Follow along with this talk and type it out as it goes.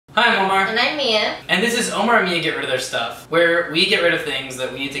Hi, I'm Omar. And I'm Mia. And this is Omar and Mia Get Rid of Their Stuff, where we get rid of things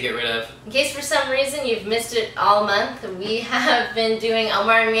that we need to get rid of. In case for some reason you've missed it all month, we have been doing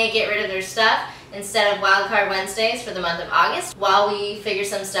Omar and Mia Get Rid of Their Stuff instead of Wildcard Wednesdays for the month of August while we figure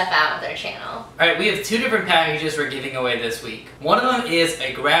some stuff out with our channel. Alright, we have two different packages we're giving away this week. One of them is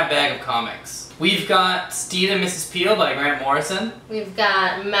a grab bag of comics. We've got Steed and Mrs. Peel by Grant Morrison. We've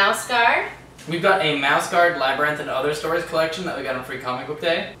got Mouse Guard. We've got a Mouse Guard, Labyrinth, and Other Stories collection that we got on Free Comic Book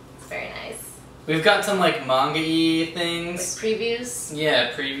Day. It's very nice. We've got some like manga-y things. Like previews.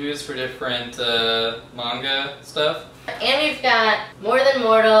 Yeah, previews for different manga stuff. And we've got More Than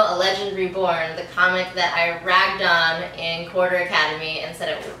Mortal, A Legend Reborn, the comic that I ragged on in Quarter Academy and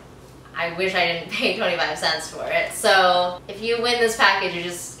said I wish I didn't pay 25 cents for it. So if you win this package, you're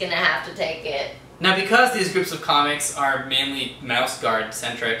just gonna have to take it. Now, because these groups of comics are mainly Mouse Guard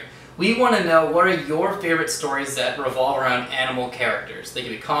centric, we want to know what are your favorite stories that revolve around animal characters. They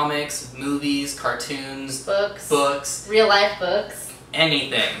could be comics, movies, cartoons, books, real life books,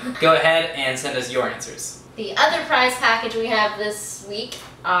 anything. Go ahead and send us your answers. The other prize package we have this week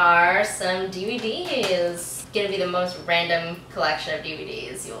are some DVDs. It's gonna be the most random collection of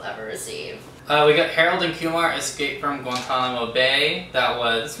DVDs you'll ever receive. We got Harold and Kumar Escape from Guantanamo Bay.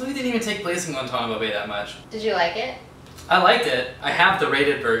 This movie didn't even take place in Guantanamo Bay that much. Did you like it? I liked it. I have the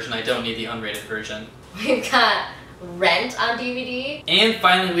rated version, I don't need the unrated version. We've got Rent on DVD. And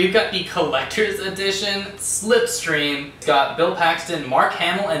finally, we've got the collector's edition, Slipstream. It's got Bill Paxton, Mark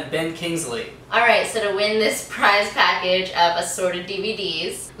Hamill, and Ben Kingsley. Alright, so to win this prize package of assorted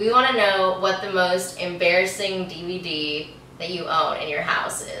DVDs, we want to know what the most embarrassing DVD that you own in your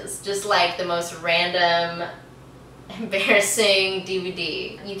house is. Just like the most random, embarrassing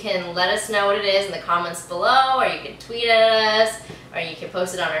DVD. You can let us know what it is in the comments below, or you can tweet at us, or you can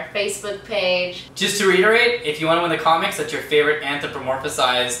post it on our Facebook page. Just to reiterate, if you want to win the comics, that's your favorite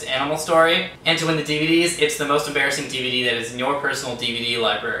anthropomorphized animal story. And to win the DVDs, it's the most embarrassing DVD that is in your personal DVD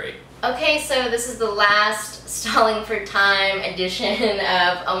library. Okay, so this is the last Stalling for Time edition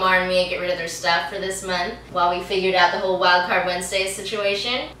of Omar and Mia Get Rid of Their Stuff for this month while we figured out the whole Wildcard Wednesday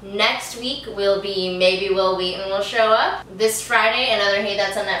situation. Next week will be Maybe Will Wheaton will show up. This Friday, another Hey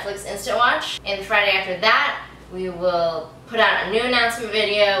That's on Netflix Instant Watch. And the Friday after that, we will put out a new announcement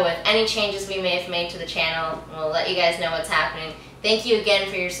video with any changes we may have made to the channel. We'll let you guys know what's happening. Thank you again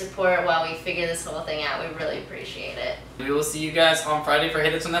for your support while we figure this whole thing out. We really appreciate it. We will see you guys on Friday for Hey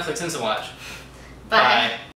That's on Netflix Instant Watch. Bye.